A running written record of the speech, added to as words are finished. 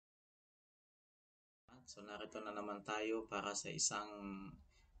So narito na naman tayo para sa isang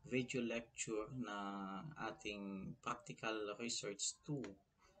video lecture na ating practical research 2.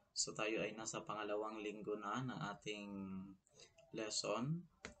 So tayo ay nasa pangalawang linggo na ng ating lesson.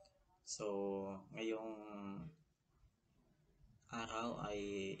 So ngayong araw ay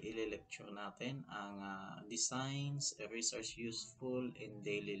ile-lecture natin ang designs a research useful in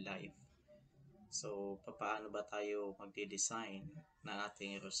daily life. So paano ba tayo magde-design ng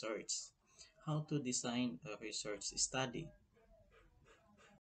ating research? How to design a research study.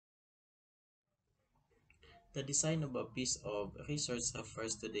 The design of a piece of research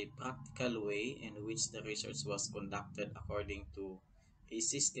refers to the practical way in which the research was conducted according to a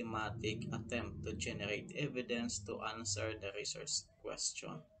systematic attempt to generate evidence to answer the research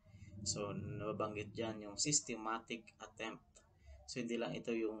question. So, nabanggit dyan yung systematic attempt. So, hindi lang ito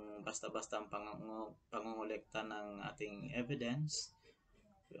yung basta-basta ang pangungulekta ng ating evidence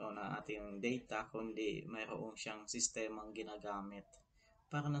o ng ating data, kundi mayroong siyang sistemang ginagamit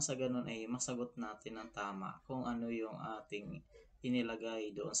para na sa ganun ay masagot natin ng tama kung ano yung ating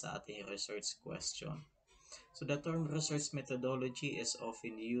inilagay doon sa ating research question. So the term research methodology is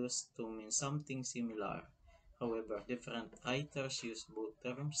often used to mean something similar. However, different writers use both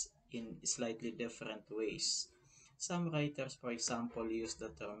terms in slightly different ways. Some writers, for example, use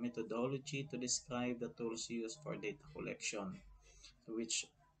the term methodology to describe the tools used for data collection, which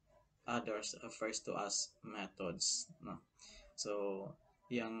others refers to as methods. No? So,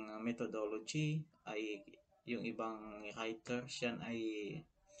 yung methodology ay yung ibang writers yan ay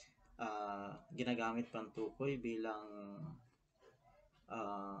ginagamit pantukoy bilang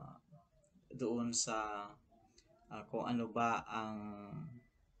doon sa kung ano ba ang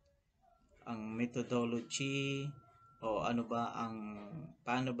methodology o ano ba ang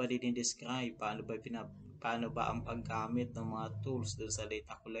paano ba dinidescribe, paano ba ang paggamit ng mga tools doon sa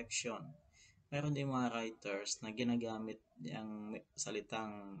data collection. Meron din mga writers na ginagamit ang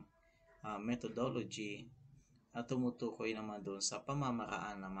salitang methodology at tumutukoy naman doon sa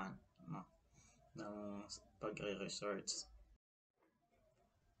pamamaraan naman, no, ng pagre-research.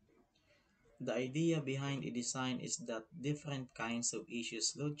 The idea behind a design is that different kinds of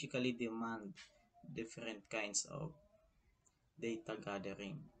issues logically demand different kinds of data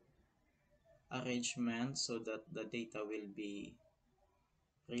gathering arrangement so that the data will be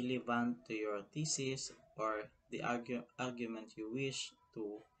relevant to your thesis or the argument you wish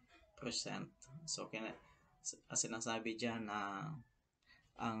to present. So, sinasabi dyan na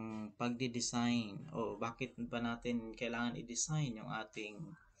ang pagdi-design o bakit ba natin kailangan i-design yung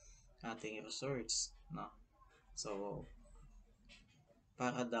ating research, no? So,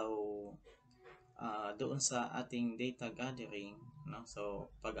 para daw doon sa ating data gathering, no?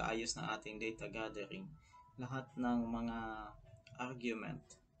 So, pag-aayos ng ating data gathering, lahat ng mga argument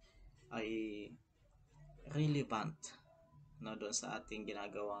ay relevant, no, doon sa ating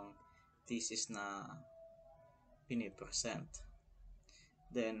ginagawang thesis na pinipresent.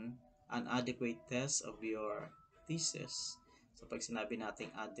 Then, an adequate test of your thesis. So, pag sinabi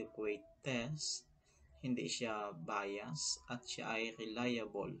nating adequate test, hindi siya bias at siya ay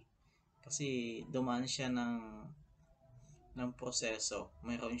reliable. Kasi dumaan siya ng proseso.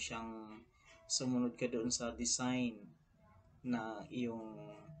 Mayroon siyang sumunod ka doon sa design na iyong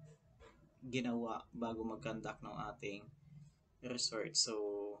ginawa bago mag-conduct ng ating research. So,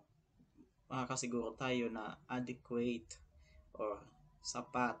 makakasiguro tayo na adequate or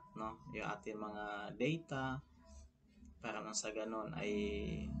sapat, no, yung ating mga data para nang sa ganon ay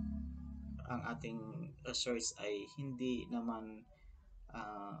ang ating research ay hindi naman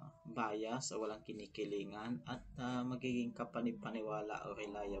bias o walang kinikilingan at magiging kapanipaniwala o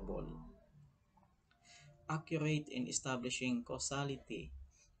reliable. Accurate in establishing causality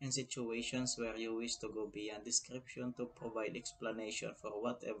in situations where you wish to go beyond description to provide explanation for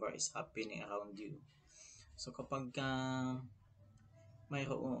whatever is happening around you. So kapag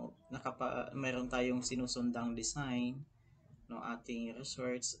mayroon tayong sinusundang design ng ating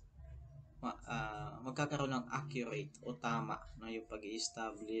research, magkakaroon ng accurate o tama na yung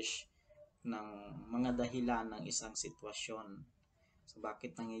pag-i-establish ng mga dahilan ng isang sitwasyon. So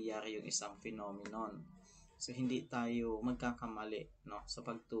bakit nangyayari yung isang phenomenon? So hindi tayo magkakamali, no, sa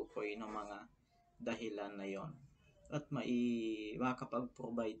pagtukoy ng mga dahilan na yon. At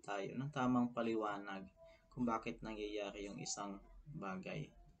makakapag-provide tayo ng tamang paliwanag kung bakit nangyayari yung isang bagay.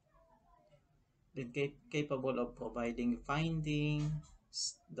 Then capable of providing findings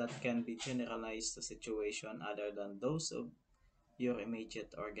that can be generalized to situation other than those of your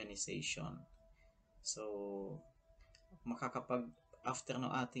immediate organization. So, after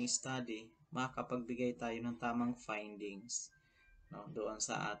ng ating study, makakapagbigay tayo ng tamang findings, no, doon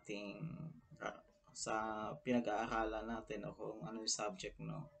sa ating sa pinag-aaralan natin o kung ano yung subject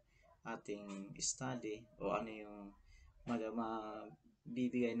no ating study o ano yung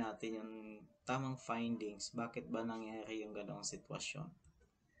mabibigay natin yung tamang findings bakit ba nangyari yung ganong sitwasyon.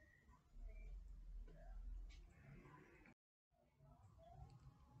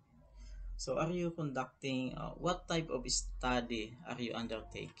 So are you conducting what type of study are you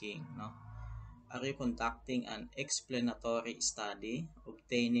undertaking, no? Are you conducting an explanatory study,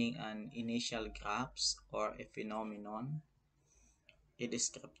 obtaining an initial grasp or a phenomenon, a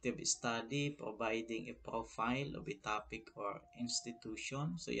descriptive study, providing a profile of a topic or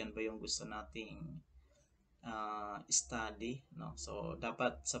institution? So yan ba yung gusto nating study, no? So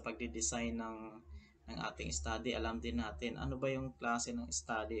dapat sa pagde-design ng ating study, alam din natin ano ba yung klase ng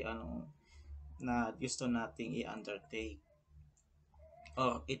study, ano na gusto nating i-undertake.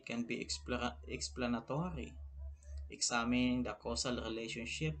 Or it can be explanatory, examining the causal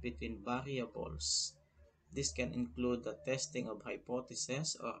relationship between variables. This can include the testing of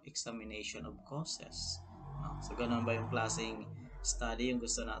hypotheses or examination of causes. No? So, ganun ba yung klaseng study yung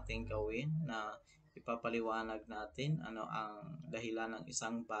gusto nating gawin na ipapaliwanag natin ano ang dahilan ng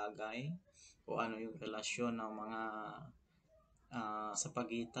isang bagay o ano yung relasyon ng mga sa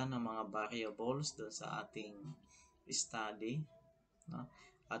pagitan ng mga variables doon sa ating study, no?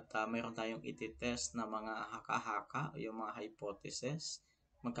 At mayroon tayong iti-test na mga haka-haka o yung mga hypothesis.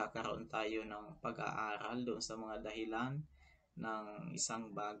 Magkakaroon tayo ng pag-aaral doon sa mga dahilan ng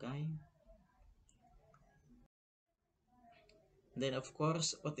isang bagay. Then of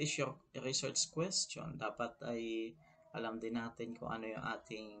course, what is your research question? Dapat ay alam din natin kung ano yung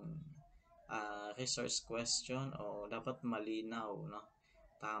ating research question o dapat malinaw, no?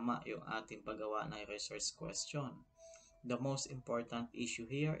 Tama yung ating paggawa ng research question. The most important issue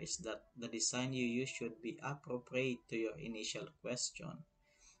here is that the design you use should be appropriate to your initial question.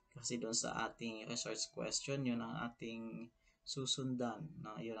 Kasi doon sa ating research question, yun ang ating susundan,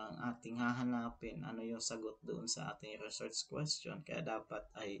 no? Yun ang ating hahanapin, ano yung sagot doon sa ating research question. Kaya dapat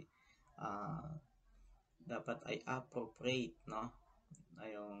ay appropriate, no?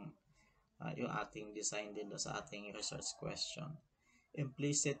 Yung ating design din doon sa ating research question.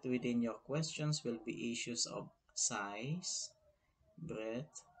 Implicit within your questions will be issues of size,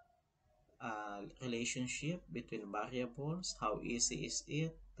 breadth, relationship between variables, how easy is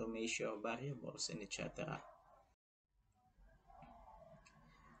it to measure variables, and etc.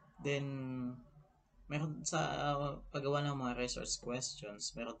 Then, meron sa paggawa ng mga research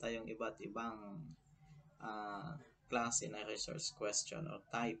questions, meron tayong iba't ibang klase na research question or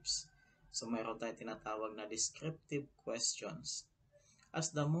types. So, meron tayong tinatawag na descriptive questions.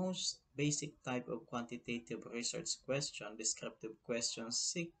 As the most basic type of quantitative research question, descriptive questions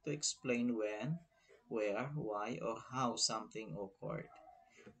seek to explain when, where, why, or how something occurred.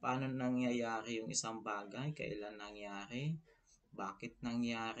 Paano nangyayari yung isang bagay, kailan nangyari, bakit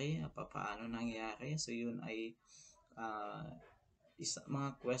nangyari, paano nangyari. So yun ay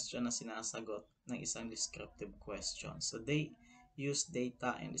mga question na sinasagot ng isang descriptive question. So they use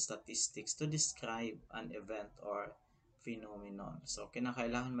data and statistics to describe an event or phenomenon. So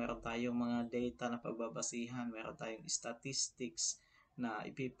kinakailangan meron tayong mga data na pagbabasihan, meron tayong statistics na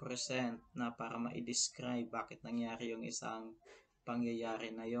ipipresent na para ma-describe bakit nangyari yung isang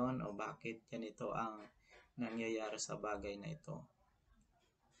pangyayari na yon o bakit ganito ang nangyayari sa bagay na ito.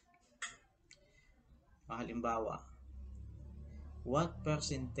 Halimbawa, what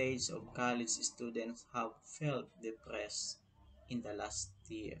percentage of college students have felt depressed in the last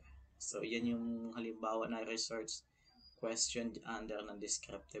year? So, yan yung halimbawa na research question under ng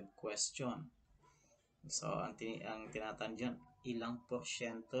descriptive question. So, ang tinatanong dyan, ilang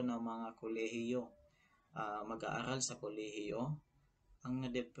porsyento ng mga kolehiyo, mag-aaral sa kolehiyo, ang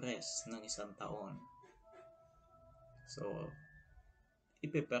na-depress ng isang taon. So,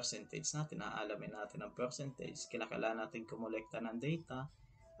 ipi-percentage natin, aalamin natin ang percentage. Kailangan natin kumolekta ng data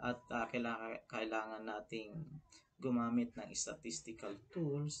at kailangan nating gumamit ng statistical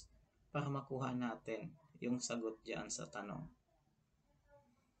tools para makuha natin yung sagot diyan sa tanong.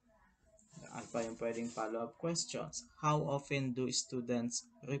 Ano pa yung pwedeng follow-up questions? How often do students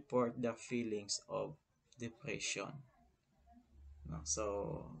report their feelings of depression? No? So,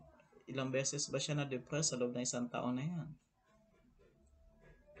 ilang beses ba siya na-depress sa loob ng isang taon na yan?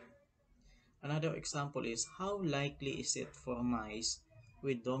 Another example is, how likely is it for mice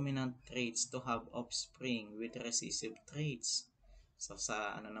with dominant traits to have offspring with recessive traits? So,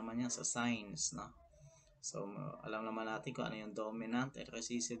 sa ano naman yan, sa science, no? So, alam naman natin kung ano yung dominant and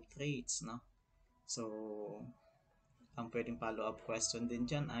recessive traits, no? So, ang pwedeng follow-up question din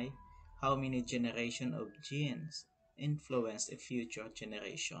dyan ay, how many generation of genes influence a future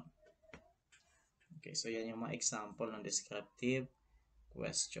generation? Okay, so yan yung mga example ng descriptive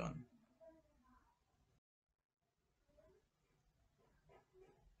question.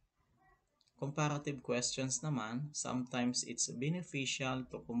 Comparative questions naman, sometimes it's beneficial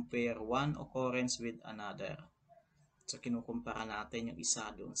to compare one occurrence with another. So, kinukumpara natin yung isa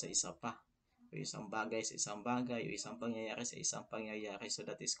doon sa isa pa. Yung isang bagay sa isang bagay, yung isang pangyayari sa isang pangyayari. So,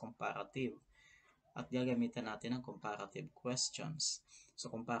 that is comparative. At gagamitan natin ang comparative questions.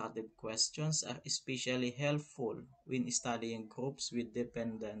 So, comparative questions are especially helpful when studying groups with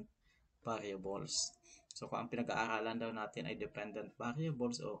dependent variables. So, kung ang pinag-aaralan daw natin ay dependent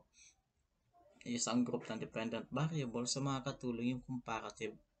variables o isang group ng dependent variables, so makakatulong yung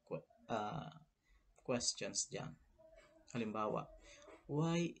comparative uh, questions dyan. Halimbawa,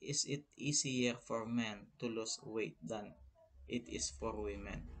 why is it easier for men to lose weight than it is for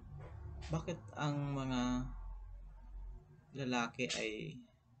women? Bakit ang lalaki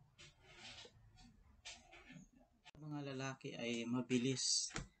ay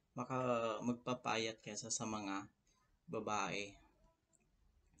mabilis magpapayat kaysa sa mga babae?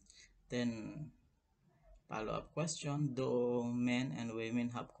 Then, follow-up question, do men and women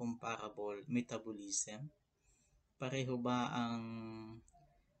have comparable metabolism? Pareho ba ang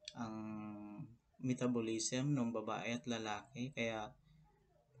metabolism ng babae at lalaki? Kaya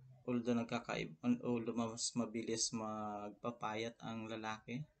although mas mabilis magpapayat ang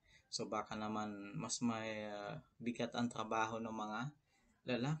lalaki, so baka naman mas may bigat ang trabaho ng mga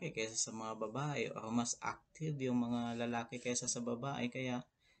lalaki kaysa sa mga babae, o mas active yung mga lalaki kaysa sa babae, kaya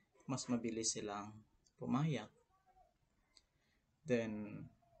mas mabilis silang pumayat. Then,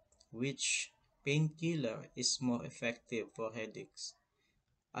 which painkiller is more effective for headaches?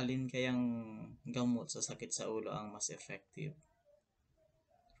 Alin kayang gamot sa sakit sa ulo ang mas effective?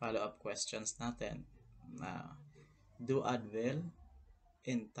 Follow-up questions natin. Do Advil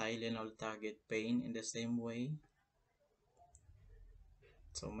and Tylenol target pain in the same way?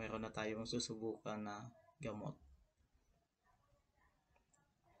 So, meron na tayong susubukan na gamot.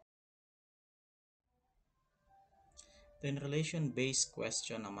 Then, relation-based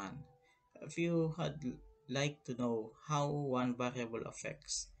question naman. If you had like to know how one variable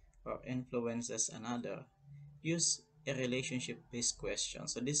affects or influences another, use a relationship-based question.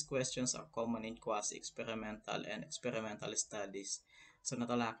 So, these questions are common in quasi-experimental and experimental studies. So,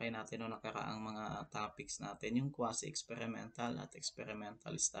 natalakay natin noong nakaraang mga topics natin, yung quasi-experimental at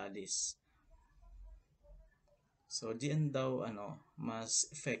experimental studies. So, diyan daw mas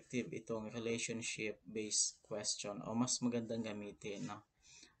effective itong relationship-based question o mas magandang gamitin. No?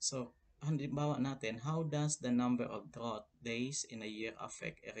 So, halimbawa natin, how does the number of drought days in a year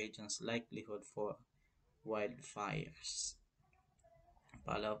affect a region's likelihood for wildfires?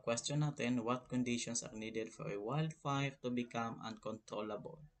 Follow-up question natin, what conditions are needed for a wildfire to become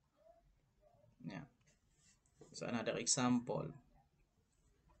uncontrollable? Yeah. So, another example.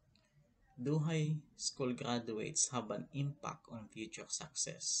 Do high school graduates have an impact on future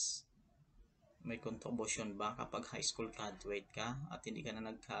success? May contribution ba kapag high school graduate ka at hindi ka na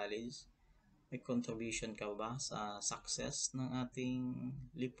nag-college? May contribution ka ba sa success ng ating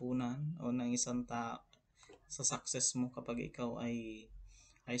lipunan o ng isang sa success mo kapag ikaw ay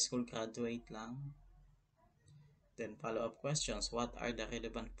high school graduate lang? Then follow-up questions, what are the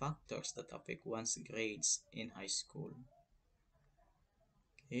relevant factors that affect one's grades in high school?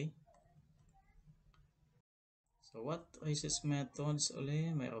 Okay. So what research methods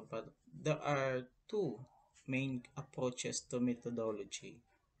ulit? Mayroon pa. There are two main approaches to methodology.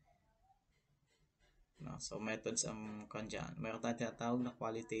 No, so methods ang kanyan. Mayroon tayong tinatawag na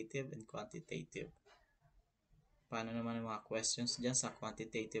qualitative and quantitative. Paano naman ang mga questions dyan sa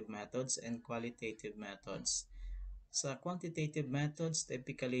quantitative methods and qualitative methods? Sa quantitative methods,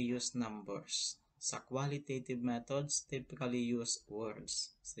 typically use numbers. Sa qualitative methods, typically use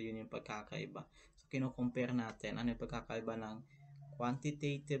words. So, yun yung pagkakaiba. So, kino-compare natin ano yung pagkakaiba ng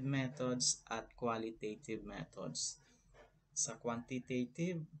quantitative methods at qualitative methods. Sa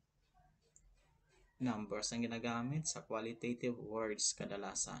quantitative, numbers ang ginagamit. Sa qualitative, words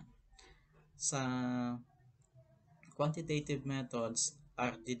kadalasan. Sa quantitative methods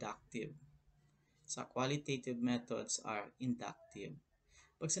are deductive. Sa qualitative methods are inductive.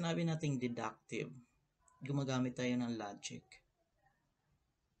 Pag sinabi nating deductive, gumagamit tayo ng logic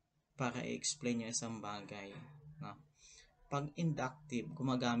para i-explain yung isang bagay. No? Pag inductive,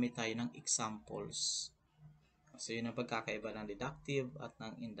 gumagamit tayo ng examples. So, yun ang pagkakaiba ng deductive at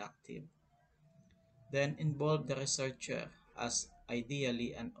ng inductive. Then, involve the researcher as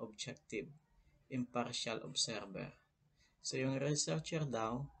ideally an objective, impartial observer. So, yung researcher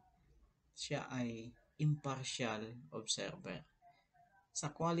daw, siya ay impartial observer.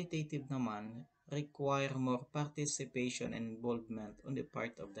 Sa qualitative naman, require more participation and involvement on the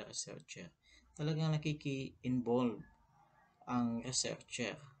part of the researcher. Talagang nakiki-involve ang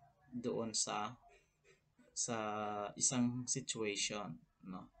researcher doon sa isang situation,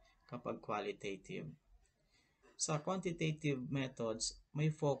 no, kapag qualitative. Sa quantitative methods, may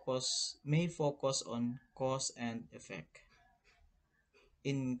focus on cause and effect.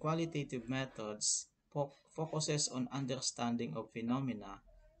 In qualitative methods, focuses on understanding of phenomena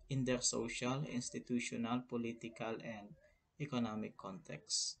in their social, institutional, political, and economic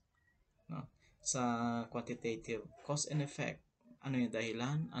context. No? Sa quantitative, cause and effect, ano yung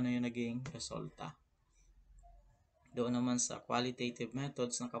dahilan, ano yung naging resulta. Doon naman sa qualitative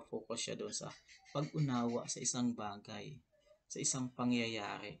methods, nakafocus siya doon sa pag-unawa sa isang bagay, sa isang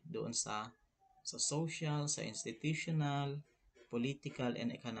pangyayari, doon sa social, sa institutional, political,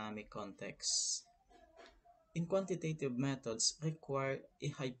 and economic context. In quantitative methods, require a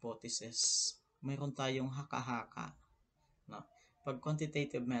hypothesis. Mayroon tayong haka-haka. No? Pag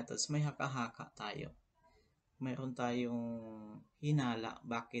quantitative methods, may haka-haka tayo. Mayroon tayong hinala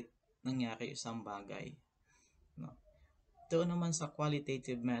bakit nangyari isang bagay. No? Doon naman sa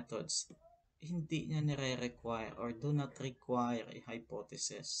qualitative methods, hindi niya nire-require or do not require a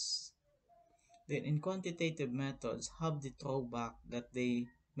hypothesis. Then in quantitative methods have the drawback that they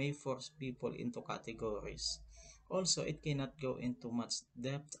may force people into categories. Also, it cannot go into much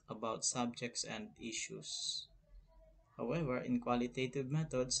depth about subjects and issues. However, in qualitative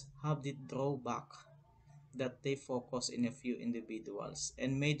methods have the drawback that they focus in a few individuals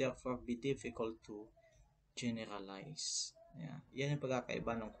and may therefore be difficult to generalize. Yeah. Yan yung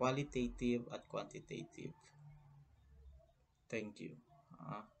pagkakaiba ng qualitative at quantitative. Thank you.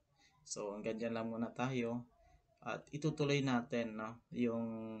 So, hanggang dyan lang muna tayo. At itutuloy natin, no,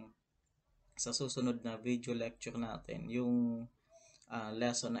 yung sa susunod na video lecture natin, yung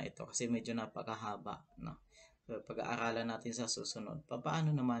lesson na ito kasi medyo napakahaba. No? So, pag-aaralan natin sa susunod.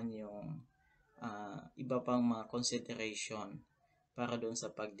 Paano naman yung iba pang mga consideration para doon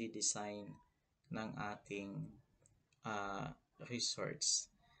sa pagdi-design ng ating research.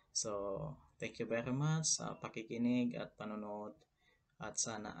 So, thank you very much sa pakikinig at panonood at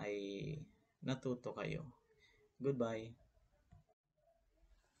sana ay natuto kayo. Goodbye.